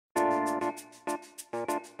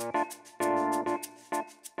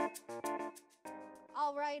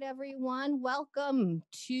everyone. Welcome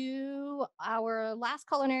to our last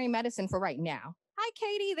culinary medicine for right now. Hi,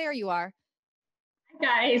 Katie. There you are. Hi,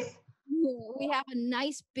 guys. We have a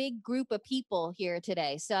nice big group of people here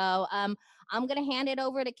today. So I'm going to hand it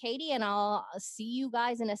over to Katie and I'll see you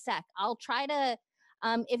guys in a sec. I'll try to,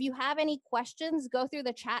 if you have any questions, go through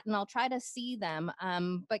the chat and I'll try to see them.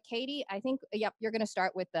 But Katie, I think, yep, you're going to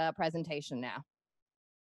start with the presentation now.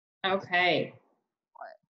 Okay.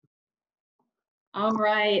 All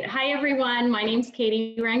right. Hi, everyone. My name's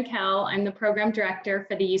Katie Rankel. I'm the program director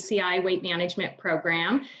for the UCI Weight Management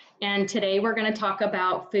Program. And today we're going to talk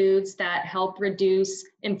about foods that help reduce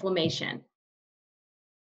inflammation.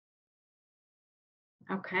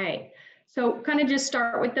 Okay. So kind of just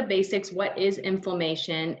start with the basics. What is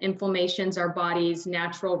inflammation? Inflammation is our body's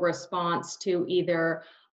natural response to either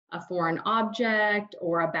a foreign object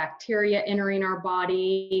or a bacteria entering our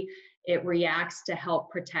body. It reacts to help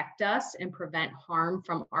protect us and prevent harm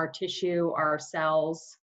from our tissue, our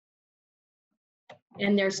cells.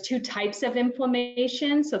 And there's two types of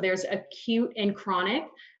inflammation. So there's acute and chronic.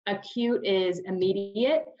 Acute is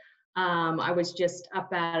immediate. I was just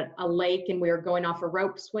up at a lake and we were going off a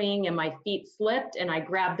rope swing and my feet slipped and I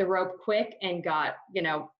grabbed the rope quick and got,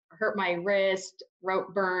 hurt my wrist,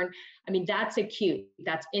 rope burn. I mean, that's acute.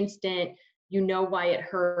 That's instant. You know why it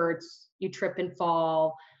hurts. You trip and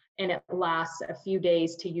fall. And it lasts a few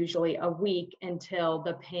days to usually a week until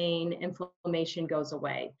the pain, inflammation goes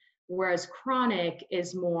away. Whereas chronic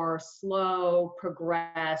is more slow,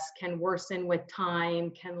 progress, can worsen with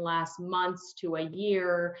time, can last months to a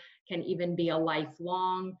year, can even be a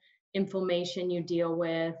lifelong inflammation you deal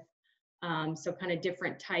with. So kind of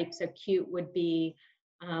different types. Acute would be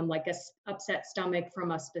like a upset stomach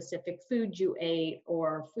from a specific food you ate,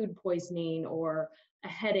 or food poisoning, or a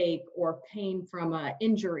headache, or pain from an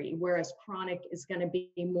injury, whereas chronic is going to be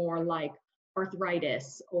more like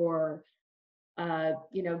arthritis or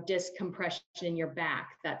disc compression in your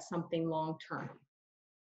back. That's something long-term.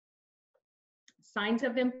 Signs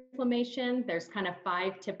of inflammation, there's kind of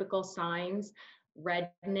 5 typical signs: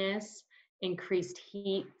 redness, increased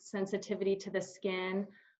heat sensitivity to the skin,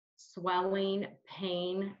 swelling,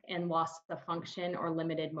 pain, and loss of function or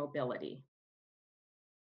limited mobility.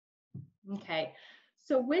 Okay,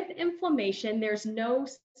 so with inflammation, there's no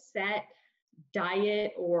set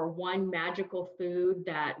diet or one magical food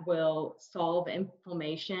that will solve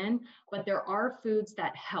inflammation, but there are foods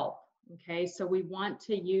that help. Okay, so we want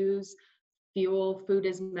to use food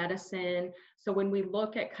as medicine. So when we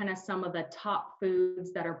look at kind of some of the top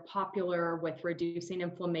foods that are popular with reducing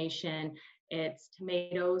inflammation, it's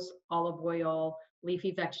tomatoes, olive oil,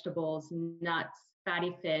 leafy vegetables, nuts,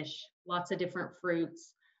 fatty fish, lots of different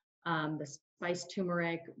fruits, the spiced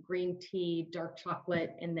turmeric, green tea, dark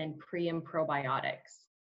chocolate, and then pre and probiotics.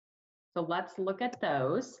 So let's look at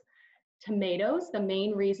those. Tomatoes, the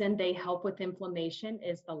main reason they help with inflammation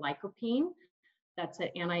is the lycopene. That's an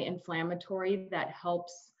anti-inflammatory that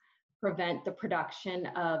helps prevent the production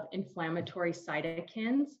of inflammatory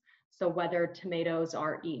cytokines. So whether tomatoes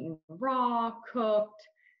are eaten raw, cooked,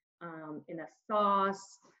 in a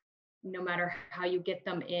sauce, no matter how you get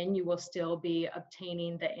them in, you will still be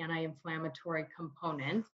obtaining the anti-inflammatory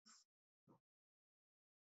components.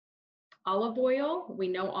 Olive oil, we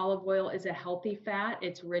know olive oil is a healthy fat.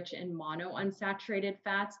 It's rich in monounsaturated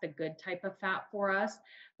fats, the good type of fat for us,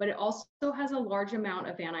 but it also has a large amount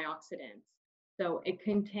of antioxidants. So it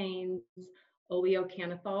contains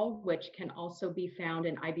oleocanthal, which can also be found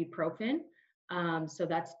in ibuprofen. So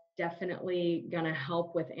that's definitely going to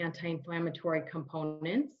help with anti-inflammatory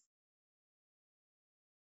components.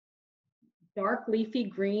 Dark leafy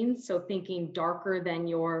greens, so thinking darker than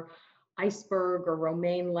your iceberg or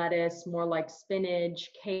romaine lettuce, more like spinach,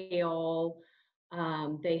 kale.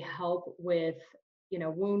 They help with,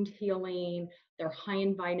 wound healing. They're high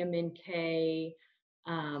in vitamin K,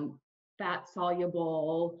 fat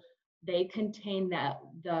soluble. They contain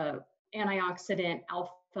the antioxidant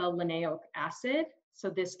alpha linoleic acid. So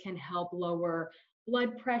this can help lower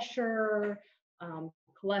blood pressure,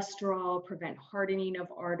 cholesterol, prevent hardening of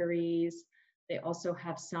arteries. They also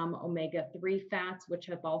have some omega-3 fats, which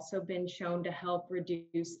have also been shown to help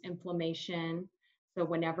reduce inflammation. So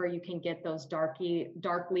whenever you can get those dark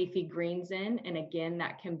leafy greens in, and again,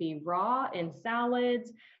 that can be raw in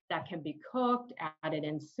salads, that can be cooked, added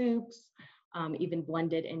in soups, even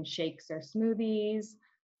blended in shakes or smoothies,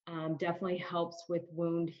 definitely helps with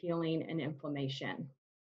wound healing and inflammation.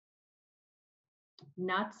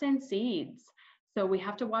 Nuts and seeds. So we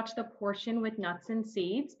have to watch the portion with nuts and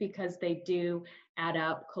seeds because they do add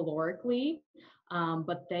up calorically.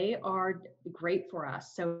 but they are great for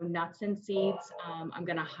us. So nuts and seeds, I'm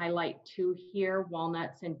going to highlight two here,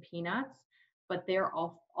 walnuts and peanuts, but they're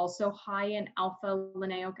also high in alpha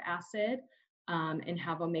linoleic acid and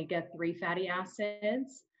have omega-3 fatty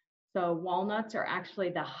acids. So walnuts are actually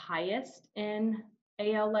the highest in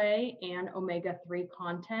ALA and omega-3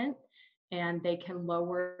 content, and they can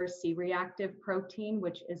lower C-reactive protein,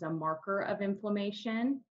 which is a marker of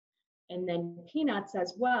inflammation. And then peanuts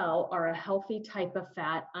as well are a healthy type of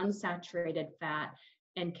fat, unsaturated fat,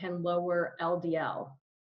 and can lower LDL,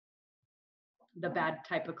 the bad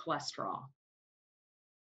type of cholesterol.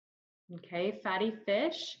 Okay, fatty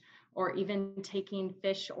fish, or even taking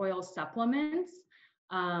fish oil supplements,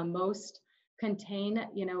 most contain,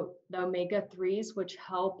 the omega-3s, which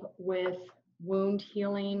help with wound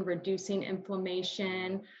healing, reducing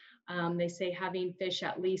inflammation. They say having fish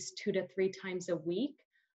at least 2 to 3 times a week.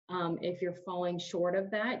 If you're falling short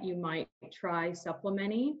of that, you might try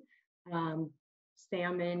supplementing.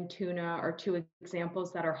 Salmon, tuna are two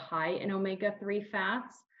examples that are high in omega-3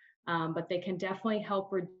 fats, but they can definitely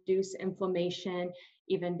help reduce inflammation,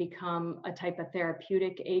 even become a type of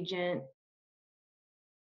therapeutic agent.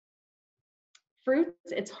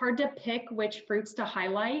 Fruits, it's hard to pick which fruits to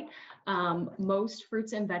highlight. Most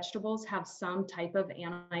fruits and vegetables have some type of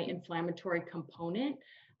anti-inflammatory component,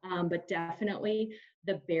 but definitely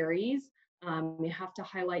the berries, you have to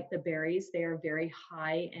highlight the berries. They are very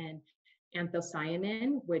high in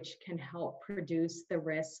anthocyanin, which can help produce the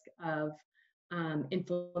risk of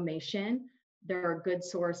inflammation. They're a good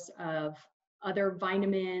source of other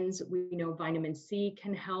vitamins. We know vitamin C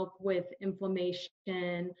can help with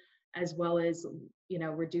inflammation, as well as,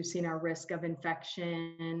 reducing our risk of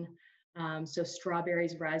infection. So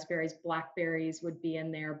strawberries, raspberries, blackberries would be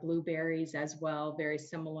in there, blueberries as well, very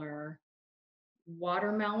similar.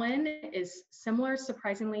 Watermelon is similar,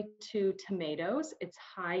 surprisingly, to tomatoes. It's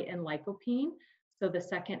high in lycopene, so the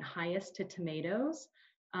second highest to tomatoes.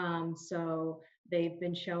 So they've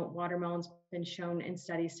been shown, watermelon's been shown in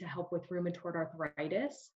studies to help with rheumatoid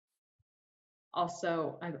arthritis.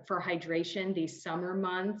 Also, for hydration, these summer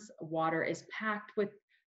months, water is packed with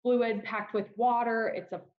fluid, packed with water.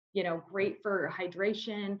 It's great for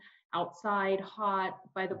hydration, outside, hot,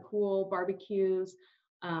 by the pool, barbecues.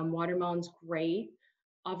 Watermelon's great.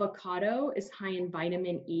 Avocado is high in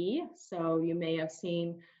vitamin E. So you may have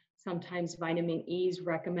seen sometimes vitamin E is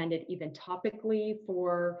recommended even topically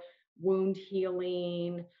for wound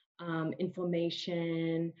healing,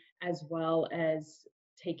 inflammation, as well as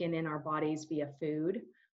taken in our bodies via food.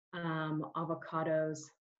 Avocados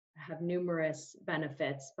have numerous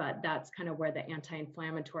benefits, but that's kind of where the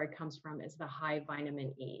anti-inflammatory comes from, is the high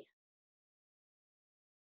vitamin E.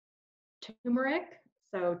 Turmeric.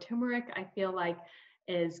 So turmeric, I feel like,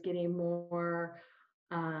 is getting more,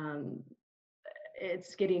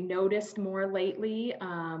 it's getting noticed more lately,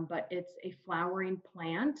 but it's a flowering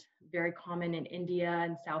plant, very common in India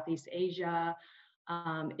and Southeast Asia.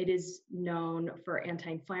 It is known for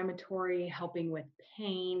anti-inflammatory, helping with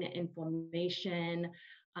pain, inflammation.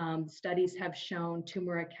 Studies have shown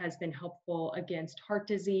turmeric has been helpful against heart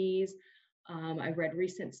disease. I read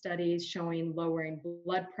recent studies showing lowering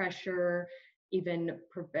blood pressure, even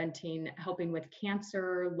helping with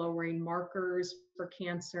cancer, lowering markers for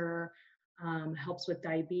cancer, helps with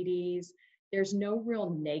diabetes. There's no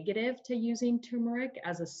real negative to using turmeric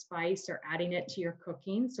as a spice or adding it to your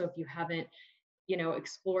cooking. So if you haven't,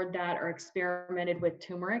 explored that or experimented with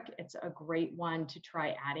turmeric, it's a great one to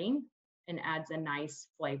try adding, and adds a nice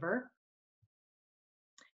flavor.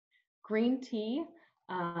 Green tea,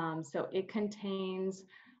 so it contains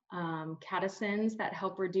catechins that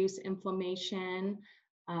help reduce inflammation.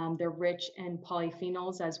 They're rich in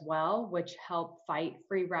polyphenols as well, which help fight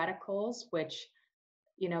free radicals, which,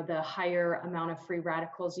 the higher amount of free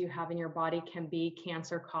radicals you have in your body can be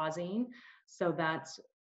cancer causing. So that's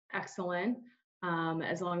excellent,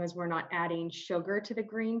 as long as we're not adding sugar to the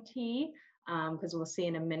green tea, because we'll see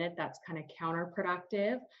in a minute that's kind of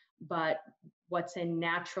counterproductive. But what's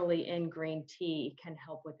naturally in green tea can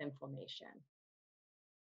help with inflammation.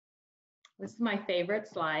 This is my favorite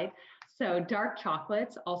slide. So dark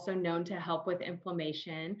chocolates, also known to help with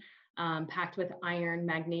inflammation, packed with iron,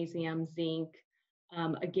 magnesium, zinc.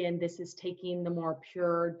 Again, this is taking the more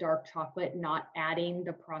pure dark chocolate, not adding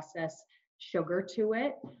the processed sugar to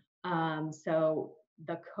it. So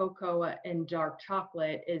the cocoa in dark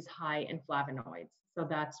chocolate is high in flavonoids. So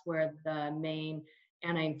that's where the main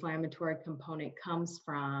anti-inflammatory component comes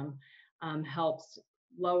from. Helps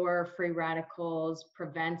lower free radicals,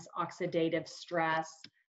 prevents oxidative stress.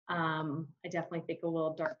 I definitely think a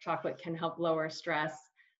little dark chocolate can help lower stress.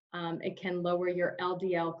 It can lower your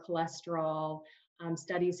LDL cholesterol,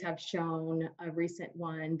 Studies have shown, a recent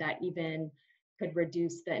one, that even could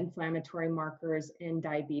reduce the inflammatory markers in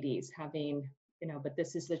diabetes, having, but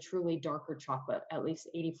this is the truly darker chocolate, at least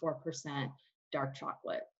 84% dark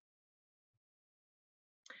chocolate.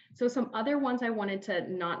 So some other ones I wanted to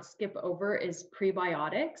not skip over is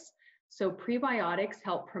prebiotics. So prebiotics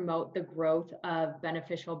help promote the growth of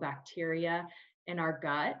beneficial bacteria in our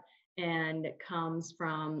gut, and it comes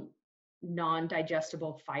from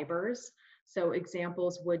non-digestible fibers. So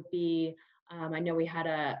examples would be, I know we had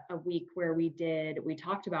a week where we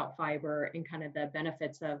talked about fiber and kind of the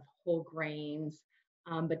benefits of whole grains,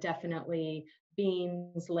 but definitely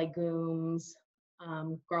beans, legumes,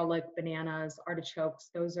 garlic, bananas, artichokes,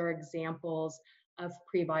 those are examples of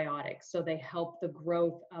prebiotics. So they help the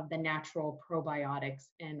growth of the natural probiotics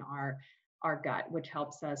in our gut, which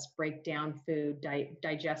helps us break down food,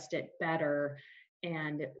 digest it better,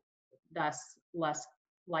 and thus less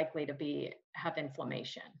likely to have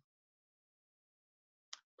inflammation.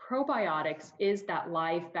 Probiotics is that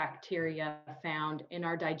live bacteria found in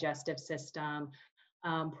our digestive system.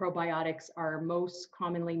 Probiotics are most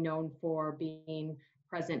commonly known for being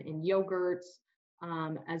present in yogurts,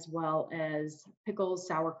 as well as pickles,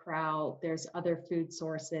 sauerkraut. There's other food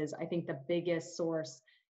sources. I think the biggest source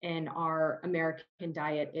in our American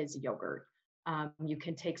diet is yogurt. You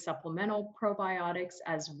can take supplemental probiotics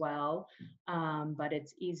as well, but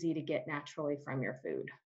it's easy to get naturally from your food.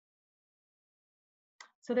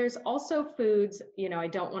 So there's also foods, I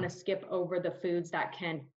don't want to skip over the foods that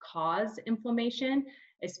can cause inflammation,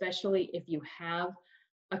 especially if you have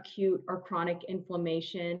acute or chronic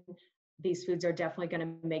inflammation. These foods are definitely going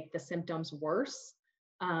to make the symptoms worse.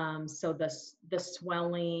 So the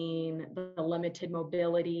swelling, the limited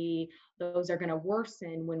mobility, those are going to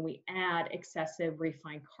worsen when we add excessive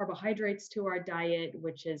refined carbohydrates to our diet,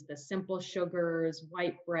 which is the simple sugars,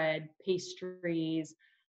 white bread, pastries,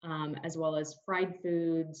 as well as fried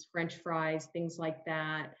foods, French fries, things like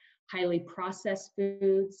that. Highly processed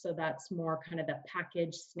foods, so that's more kind of the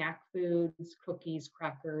packaged snack foods, cookies,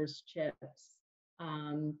 crackers, chips,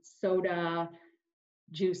 soda,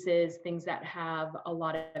 juices, things that have a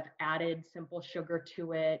lot of added simple sugar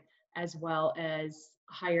to it, as well as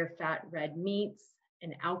higher fat red meats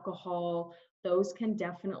and alcohol. Those can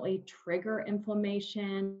definitely trigger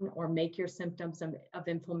inflammation or make your symptoms of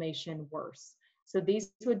inflammation worse. So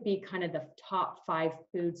these would be kind of the top 5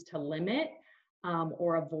 foods to limit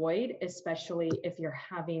or avoid, especially if you're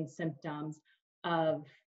having symptoms of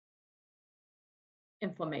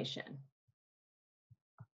inflammation.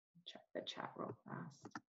 Check the chat real fast.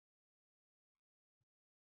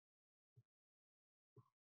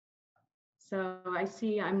 So I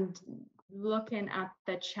see, I'm looking at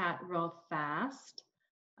the chat real fast.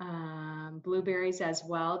 Blueberries as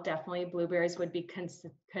well, definitely blueberries would be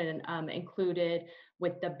included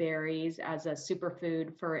with the berries as a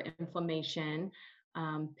superfood for inflammation.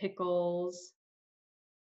 Pickles,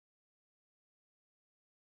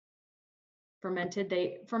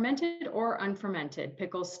 fermented or unfermented,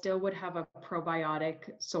 pickles still would have a probiotic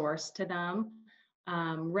source to them.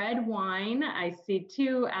 Red wine, I see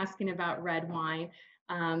too asking about red wine.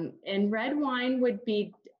 And red wine would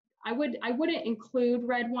be, I wouldn't include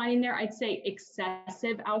red wine in there. I'd say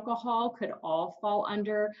excessive alcohol could all fall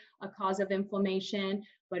under a cause of inflammation.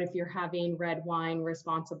 But if you're having red wine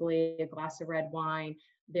responsibly, a glass of red wine,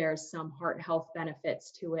 there's some heart health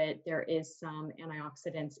benefits to it. There is some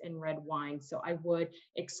antioxidants in red wine. So I would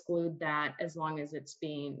exclude that as long as it's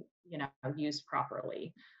being, used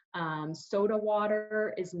properly. Soda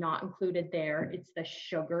water is not included there. It's the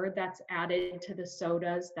sugar that's added to the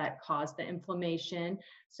sodas that cause the inflammation.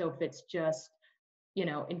 So if it's just,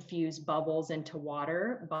 infuse bubbles into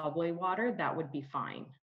water, bubbly water, that would be fine.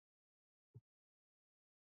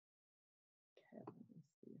 Okay, let me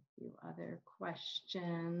see a few other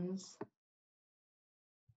questions.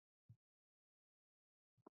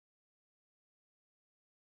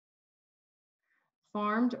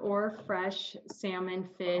 Farmed or fresh salmon,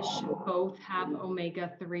 fish, both have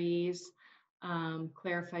omega-3s.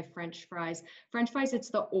 Clarify French fries. French fries, it's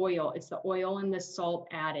the oil. It's the oil and the salt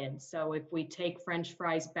added. So if we take French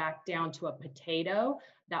fries back down to a potato,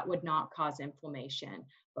 that would not cause inflammation.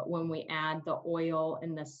 But when we add the oil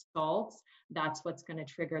and the salts, that's what's going to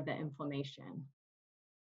trigger the inflammation.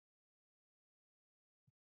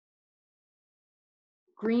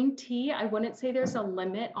 Green tea, I wouldn't say there's a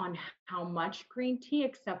limit on how much green tea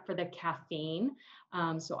except for the caffeine.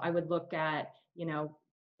 So I would look at,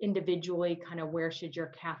 individually kind of where should your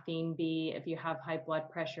caffeine be. If you have high blood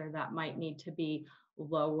pressure, that might need to be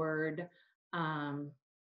lowered. Okay,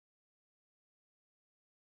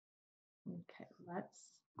 let's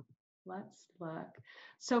Let's look.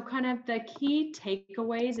 So kind of the key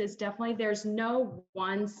takeaways is definitely there's no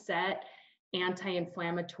one set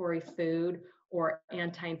anti-inflammatory food or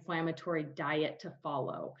anti-inflammatory diet to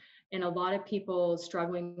follow. And a lot of people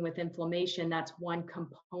struggling with inflammation, that's one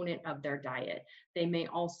component of their diet. They may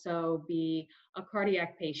also be a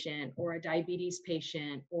cardiac patient or a diabetes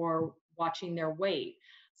patient or watching their weight.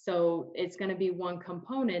 So it's going to be one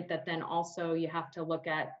component that then also you have to look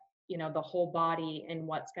at, the whole body and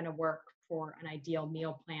what's going to work for an ideal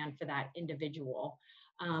meal plan for that individual.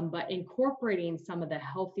 But incorporating some of the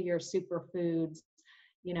healthier superfoods,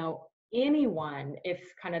 anyone,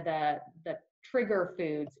 if kind of the trigger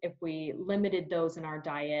foods, if we limited those in our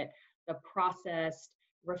diet, the processed,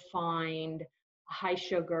 refined, high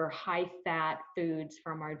sugar, high fat foods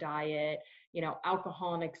from our diet,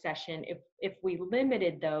 alcohol and excession, if we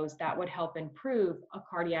limited those, that would help improve a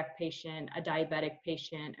cardiac patient, a diabetic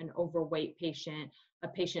patient, an overweight patient, a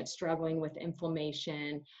patient struggling with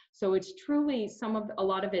inflammation. So it's truly a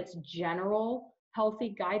lot of it's general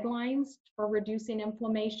healthy guidelines for reducing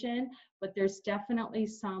inflammation, but there's definitely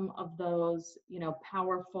some of those,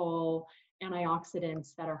 powerful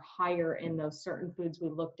antioxidants that are higher in those certain foods we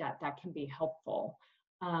looked at that can be helpful.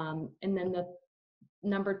 And then the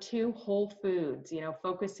number two, whole foods,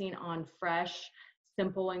 focusing on fresh,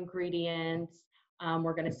 simple ingredients.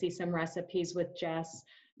 We're going to see some recipes with Jess,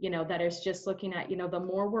 that is just looking at, the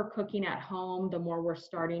more we're cooking at home, the more we're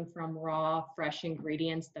starting from raw, fresh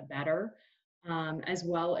ingredients, the better. As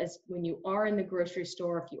well as when you are in the grocery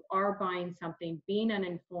store, if you are buying something, being an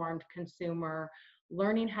informed consumer,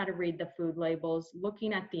 learning how to read the food labels,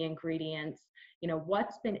 looking at the ingredients,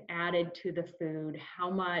 what's been added to the food, how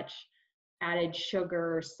much added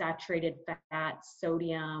sugar, saturated fat,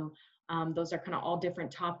 sodium. Those are kind of all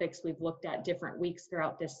different topics we've looked at different weeks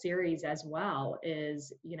throughout this series as well,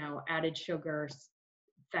 is, added sugars,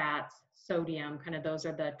 fats, sodium, kind of those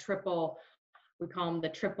are the triple, we call them the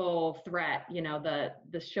triple threat,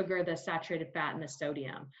 the sugar, the saturated fat, and the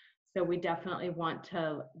sodium. So we definitely want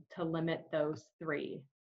to limit those three.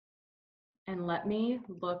 And let me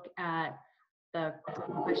look at the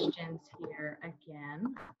questions here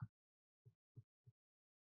again.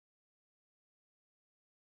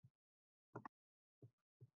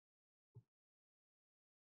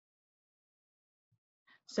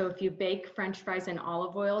 So if you bake French fries in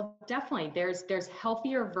olive oil, definitely there's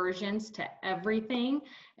healthier versions to everything.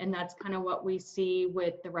 And that's kind of what we see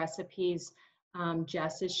with the recipes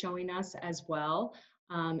Jess is showing us as well.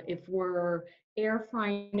 If we're air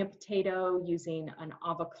frying a potato using an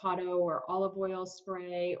avocado or olive oil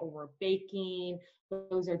spray, or we're baking,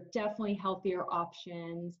 those are definitely healthier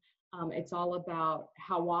options. It's all about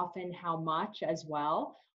how often, how much as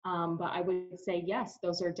well. But I would say, yes,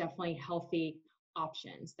 those are definitely healthy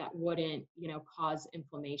options that wouldn't, cause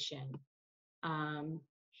inflammation.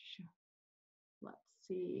 Let's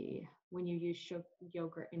see, when you use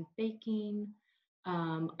yogurt in baking,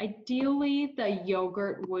 ideally the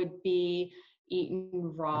yogurt would be eaten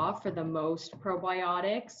raw for the most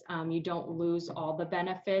probiotics. You don't lose all the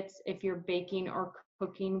benefits if you're baking or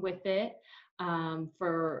cooking with it.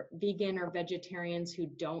 For vegan or vegetarians who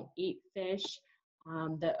don't eat fish,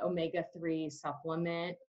 the omega-3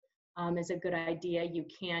 supplement is a good idea. You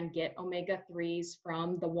can get omega-3s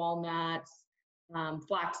from the walnuts,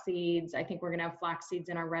 flax seeds. I think we're gonna have flax seeds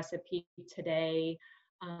in our recipe today.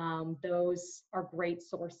 Those are great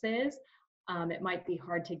sources. It might be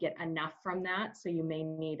hard to get enough from that, so you may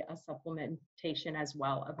need a supplementation as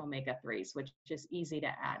well of omega-3s, which is easy to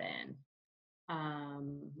add in.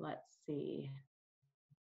 Let's see.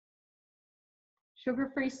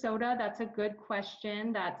 Sugar-free soda, that's a good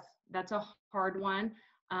question. That's a hard one.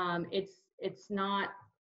 It's not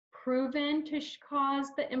proven to cause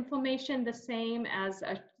the inflammation the same as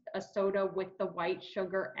a soda with the white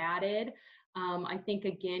sugar added. I think,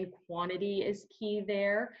 again, quantity is key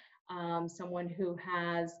there. Someone who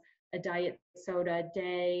has a diet soda a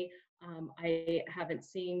day, I haven't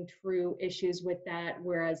seen true issues with that,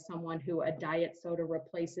 whereas someone who a diet soda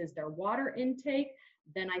replaces their water intake,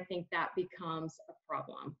 then I think that becomes a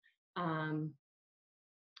problem.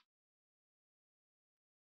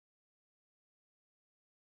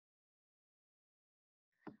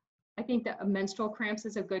 I think that menstrual cramps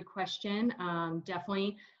is a good question.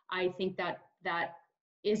 Definitely, I think that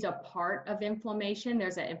is a part of inflammation.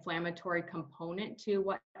 There's an inflammatory component to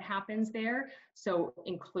what happens there. So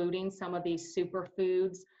including some of these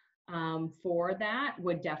superfoods for that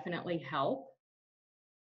would definitely help.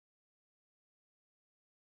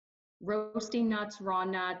 Roasting nuts, raw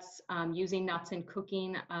nuts, using nuts in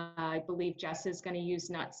cooking. I believe Jess is going to use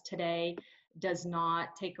nuts today. does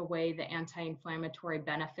not take away the anti-inflammatory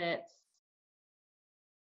benefits.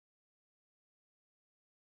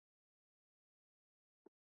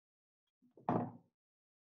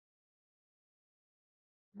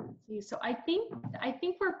 Let's see. So I think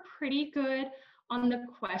we're pretty good on the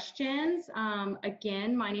questions.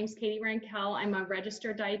 Again, my name is Katie Rankel. I'm a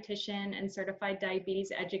registered dietitian and certified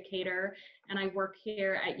diabetes educator, and I work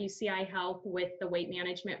here at UCI Health with the weight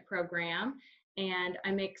management program. And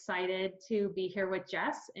I'm excited to be here with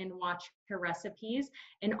Jess and watch her recipes.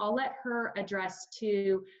 And I'll let her address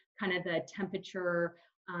to kind of the temperature,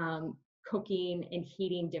 cooking and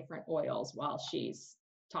heating different oils while she's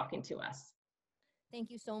talking to us. Thank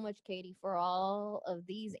you so much, Katie, for all of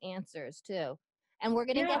these answers too. And we're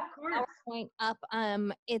gonna Yeah, get of the course. PowerPoint up.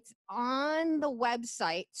 It's on the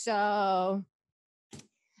website, so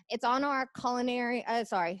it's on our culinary.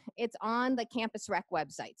 It's on the Campus Rec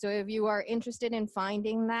website. So if you are interested in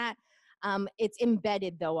finding that, it's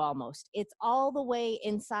embedded though almost. It's all the way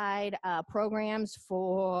inside programs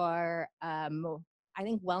for I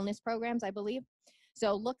think wellness programs, I believe.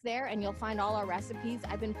 So look there and you'll find all our recipes.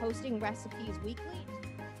 I've been posting recipes weekly.